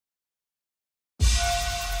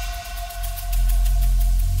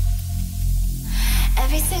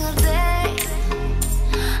single day,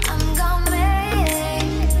 I'm gonna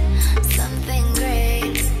make something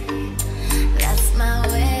great. That's my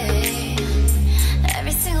way.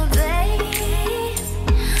 Every single day,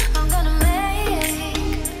 I'm gonna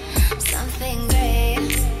make something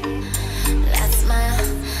great. That's my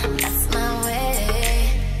way.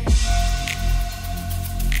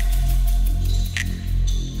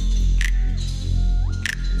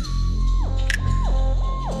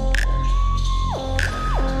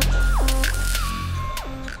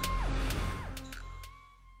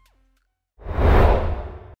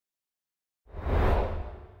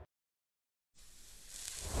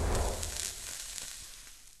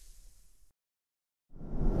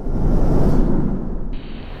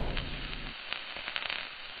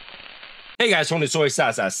 Hey guys, from the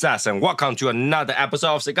Soysauceassassin, welcome to another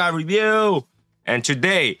episode of Cigar Review. And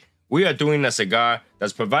today, we are doing a cigar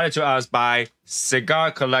that's provided to us by Cigar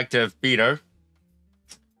Collective Beater.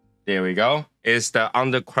 There we go. It's the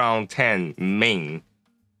Undercrown 10 Ming.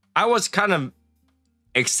 I was kind of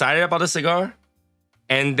excited about the cigar.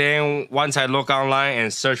 And then once I look online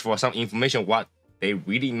and search for some information what they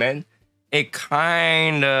really meant, it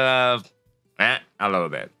kind of, a little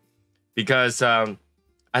bit. Because,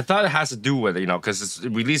 I thought it has to do with it, you know, because it's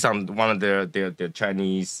released on one of their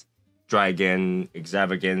Chinese Dragon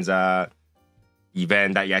Extravaganza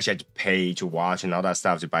event that you actually had to pay to watch and all that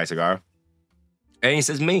stuff to buy a cigar. And it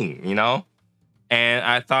says Ming, you know? And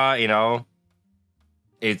I thought, you know,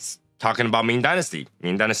 it's talking about Ming Dynasty.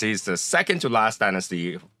 Ming Dynasty is the second to last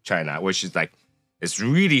dynasty of China, which is like, it's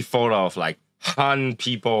really full of like Han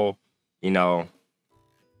people, you know,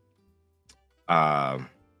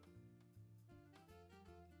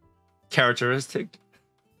 characteristic,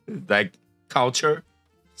 like culture.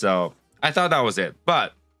 So I thought that was it.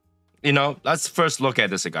 But, you know, let's first look at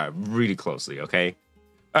the cigar really closely, okay?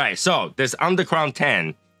 All right, so this Undercrown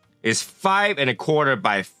 10 is 5 1/4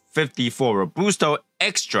 by 54 Robusto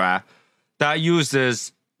Extra that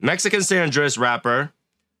uses Mexican San Andres wrapper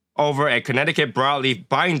over a Connecticut broadleaf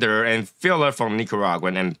binder and filler from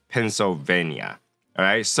Nicaragua and Pennsylvania. All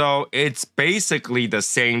right, so it's basically the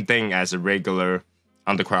same thing as a regular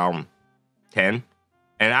Undercrown 10,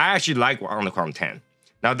 and I actually like Undercrown 10.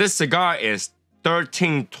 Now this cigar is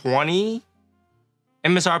 $13.20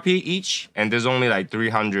 MSRP each, and there's only like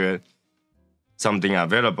 300 something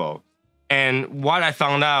available. And what I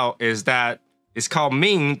found out is that it's called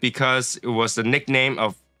Ming because it was the nickname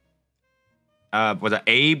of was it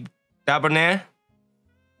Abe Dabernet?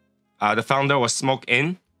 The founder was Smoke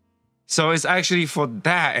Inn. So it's actually for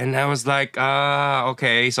that, and I was like,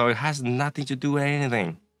 okay, so it has nothing to do with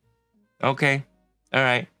anything. Okay, all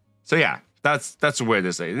right. So yeah, that's where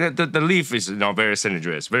this is. The leaf is, you know, very San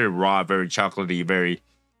Andres, very raw, very chocolatey, very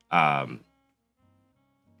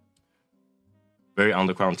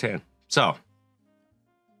Undercrown 10. So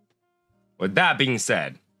with that being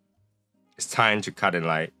said, it's time to cut and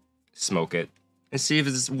light, smoke it, and see if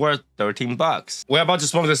it's worth 13 bucks. We're about to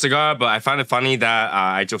smoke the cigar, but I find it funny that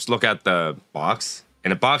I just look at the box,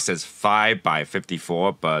 and the box says 5 by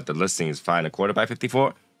 54, but the listing is 5 1/4 by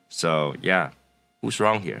 54. So yeah, who's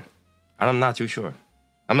wrong here? I'm not too sure.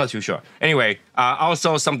 Anyway,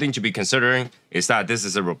 also something to be considering is that this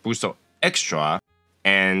is a Robusto Extra,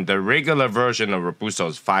 and the regular version of Robusto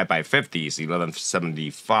is 5 by 50 is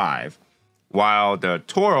 $11.75, while the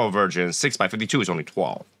Toro version 6 by 52 is only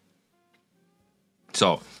 $12.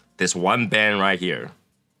 So this one band right here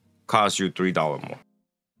costs you $3 more.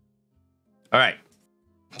 All right,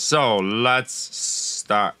 so let's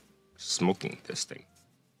start smoking this thing.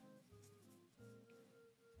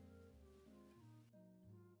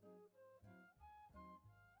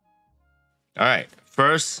 All right,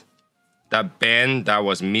 first, that band that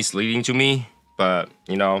was misleading to me, but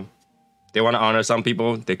you know, they want to honor some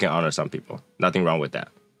people, they can honor some people. Nothing wrong with that.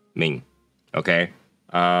 Ming, okay?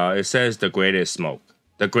 It says the greatest smoke.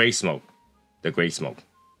 The great smoke. The great smoke.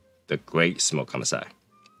 The great smoke on the side.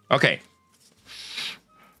 Okay.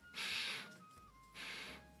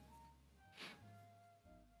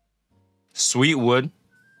 Sweet wood.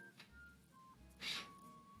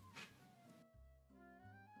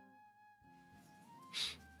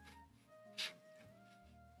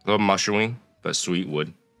 A little mushrooming, but sweet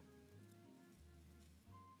wood.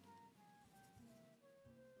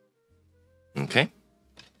 Okay.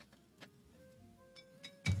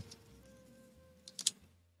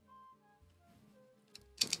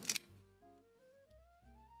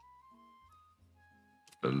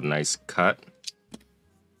 A nice cut.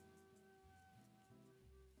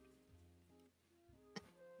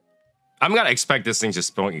 I'm gonna expect this thing to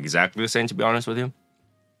smoke exactly the same, to be honest with you.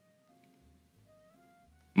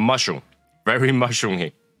 Mushroom. Very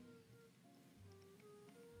mushroomy.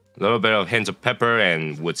 A little bit of hints of pepper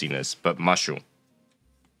and woodiness, but mushroom.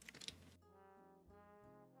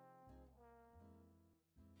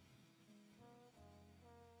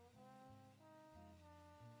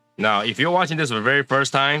 Now, if you're watching this for the very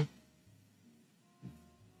first time,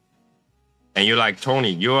 and you're like,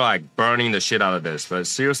 Tony, you're like burning the shit out of this. But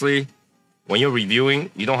seriously, when you're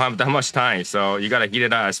reviewing, you don't have that much time. So you gotta heat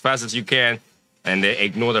it up as fast as you can, and then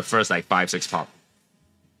ignore the first like 5-6 pop.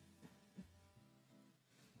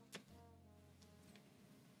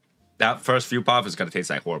 That first few puffs is gonna taste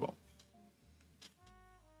like horrible.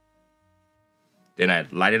 Then I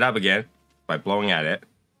light it up again by blowing at it.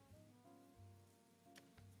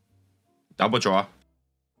 Double draw.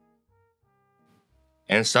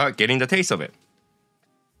 And start getting the taste of it.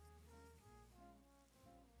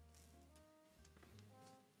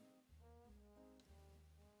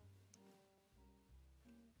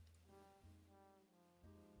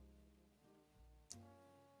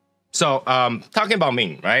 So, talking about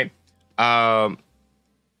Ming, right?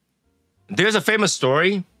 There's a famous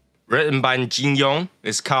story written by Jin Yong.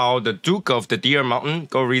 It's called The Duke of the Deer Mountain.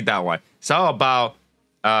 Go read that one. It's all about,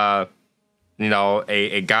 you know,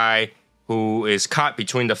 a guy who is caught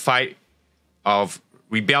between the fight of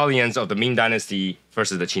rebellions of the Ming Dynasty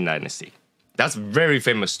versus the Qing Dynasty. That's a very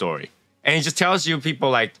famous story. And it just tells you people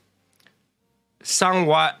like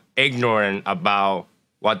somewhat ignorant about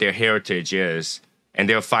what their heritage is, and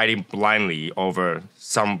they're fighting blindly over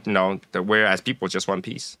some, you know, whereas people just want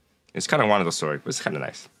peace. It's kind of one of those stories, but it's kind of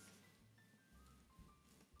nice.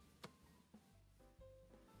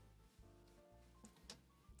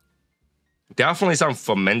 Definitely some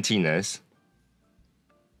fermentiness.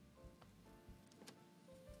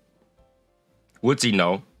 Woodsy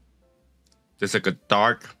note. There's like a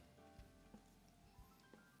dark,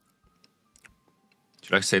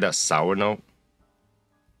 should I say that sour note?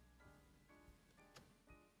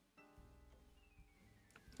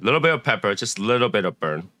 A little bit of pepper, just a little bit of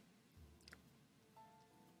burn.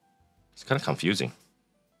 It's kind of confusing.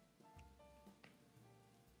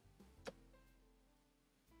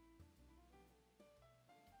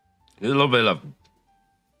 A little bit of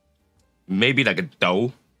maybe like a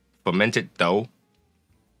dough, fermented dough.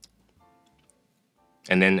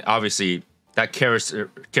 And then obviously that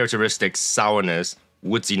characteristic sourness,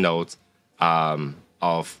 woodsy notes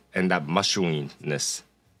of, and that mushroominess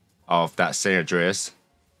of that San Andreas.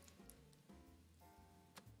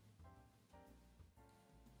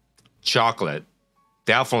 Chocolate,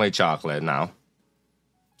 definitely chocolate now.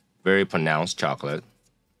 Very pronounced chocolate.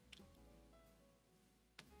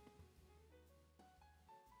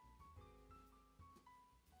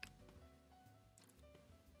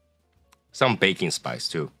 Some baking spice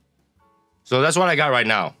too. So that's what I got right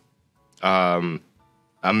now.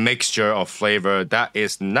 A mixture of flavor that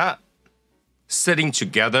is not sitting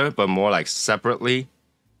together, but more like separately,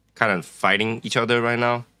 kind of fighting each other right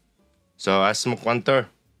now. So I smoke 1/3,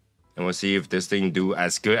 and we'll see if this thing do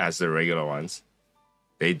as good as the regular ones.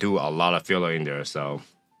 They do a lot of filler in there, so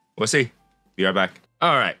we'll see. Be right back.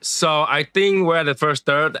 All right, so I think we're at the first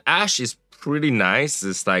third. The ash is pretty nice.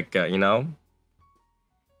 It's like, you know,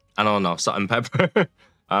 I don't know, salt and pepper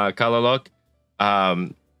color look.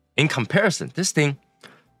 In comparison, this thing,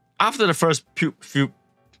 after the first few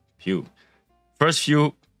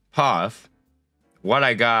puff, what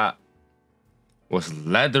I got was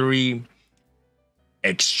leathery,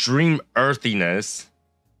 extreme earthiness,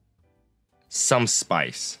 some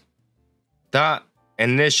spice. That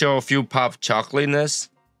initial few puff chocolateness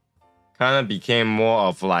kind of became more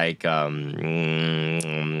of like a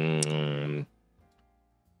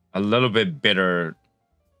little bit bitter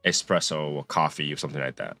espresso or coffee or something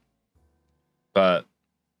like that. But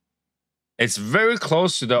it's very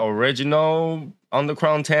close to the original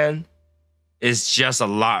Undercrown 10. It's just a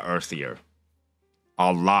lot earthier.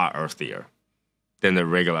 A lot earthier than the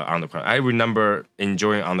regular Undercrown. I remember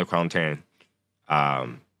enjoying Undercrown 10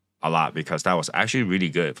 a lot because that was actually really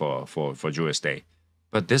good for Jewish Day.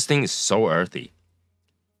 But this thing is so earthy.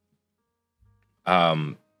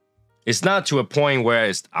 It's not to a point where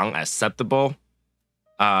it's unacceptable.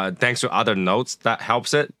 Thanks to other notes that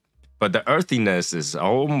helps it. But the earthiness is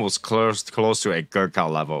almost close to a Gurkha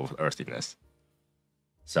level of earthiness.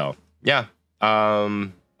 So, yeah.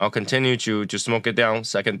 I'll continue to smoke it down,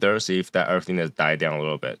 second, third, see if that earthiness died down a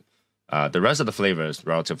little bit. The rest of the flavor is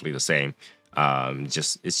relatively the same.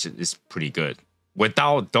 It's pretty good.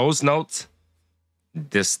 Without those notes,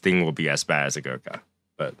 this thing will be as bad as a Gurkha.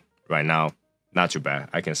 But right now, not too bad.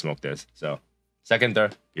 I can smoke this. So, second,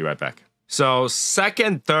 third, be right back. So,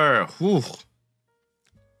 second, third, whew,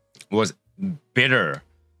 was bitter,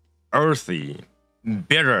 earthy,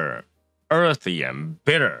 bitter, earthy and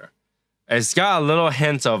bitter. It's got a little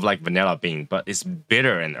hint of like vanilla bean, but it's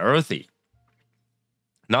bitter and earthy.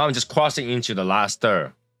 Now I'm just crossing into the last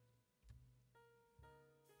stir.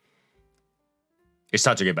 It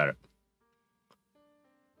starts to get better.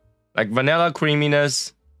 Like vanilla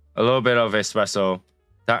creaminess, a little bit of espresso.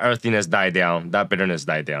 That earthiness died down, that bitterness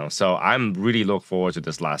died down. So I'm really looking forward to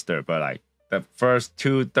this last stir. But like the first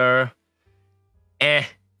two stir, eh.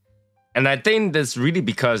 And I think that's really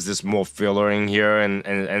because there's more filler in here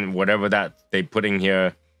and whatever that they put in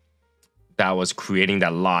here that was creating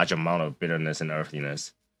that large amount of bitterness and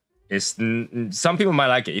earthiness. Some people might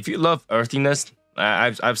like it. If you love earthiness,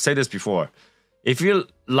 I've said this before. If you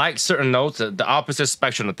like certain notes, the opposite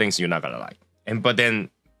spectrum of things you're not gonna like. But then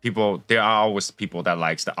there are always people that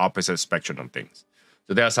likes the opposite spectrum of things.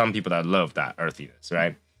 So there are some people that love that earthiness,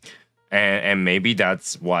 right? And maybe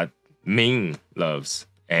that's what Ming loves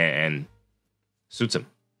and suits him.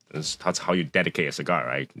 That's how you dedicate a cigar,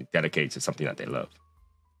 right? You dedicate to something that they love.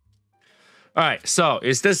 All right, so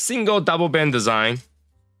it's this single double band design.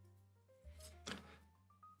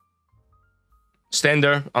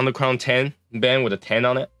 Standard Undercrown 10 band with a 10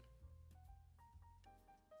 on it.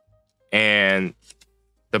 And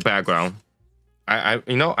the background. I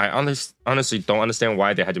honestly don't understand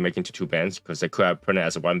why they had to make it into two bands, because they could have printed it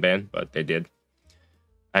as a one band, but they did.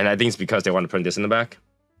 And I think it's because they want to print this in the back.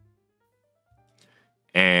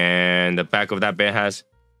 And the back of that band has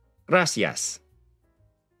Gracias.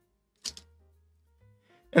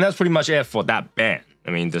 And that's pretty much it for that band.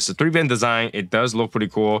 I mean, this is a 3-band design. It does look pretty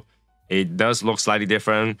cool. It does look slightly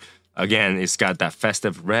different. Again, it's got that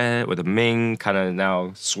festive red with the Ming, kind of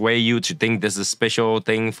now sway you to think this is a special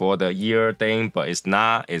thing for the year thing, but it's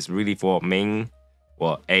not. It's really for Ming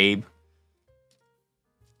or Abe.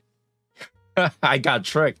 I got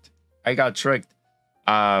tricked.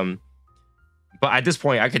 But at this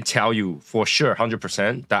point, I can tell you for sure,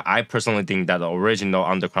 100%, that I personally think that the original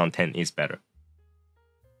Undercrown 10 is better.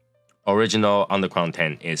 Original Undercrown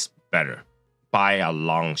 10 is better by a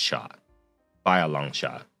long shot.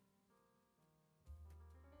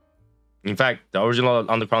 In fact, the original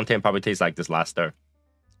Undercrown 10 probably tastes like this last stir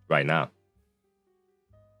right now.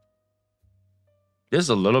 There's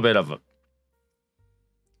a little bit of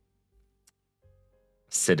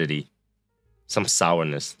acidity, some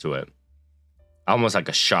sourness to it. Almost like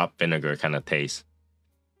a sharp vinegar kind of taste.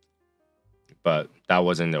 But that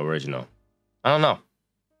wasn't the original. I don't know.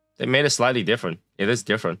 They made it slightly different. It is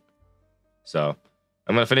different. So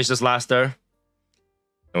I'm going to finish this last stir. And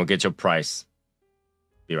we'll get your price.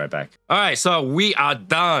 Be right back. All right, so we are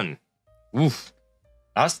done. Oof.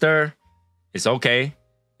 Last stir. It's okay.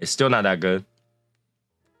 It's still not that good.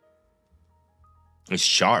 It's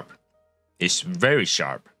sharp. It's very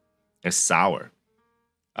sharp. It's sour.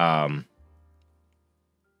 I'm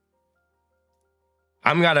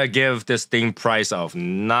gonna give this thing price of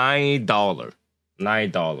 $9.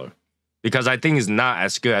 $9. Because I think it's not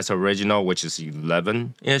as good as original, which is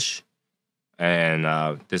 11-ish.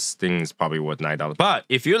 And this thing is probably worth $9. But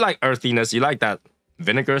if you like earthiness, you like that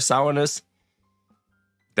vinegar sourness,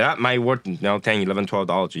 that might worth $10, $11,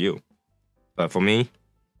 $12 to you. But for me,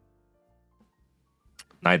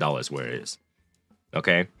 $9 is where it is.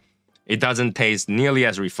 Okay? It doesn't taste nearly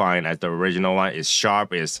as refined as the original one. It's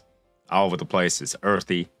sharp, it's all over the place, it's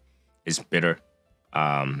earthy, it's bitter.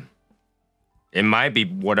 It might be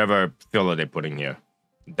whatever filler they put in here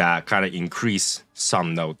that kind of increase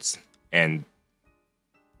some notes and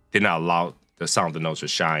did not allow the sound of the notes to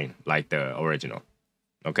shine like the original.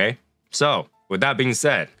 Okay? So, with that being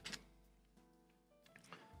said,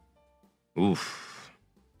 oof.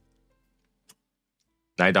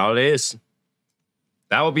 $9 it is.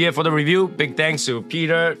 That will be it for the review. Big thanks to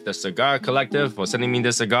Peter, the Cigar Collective, for sending me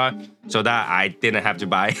this cigar so that I didn't have to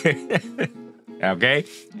buy it. Okay?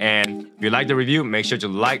 And if you like the review, make sure to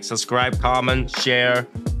like, subscribe, comment, share.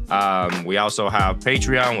 We also have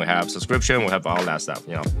Patreon, we have subscription, we have all that stuff.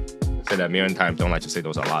 You know, say that a million times, don't like to say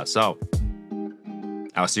those a lot. So,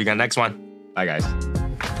 I'll see you guys next one. Bye, guys.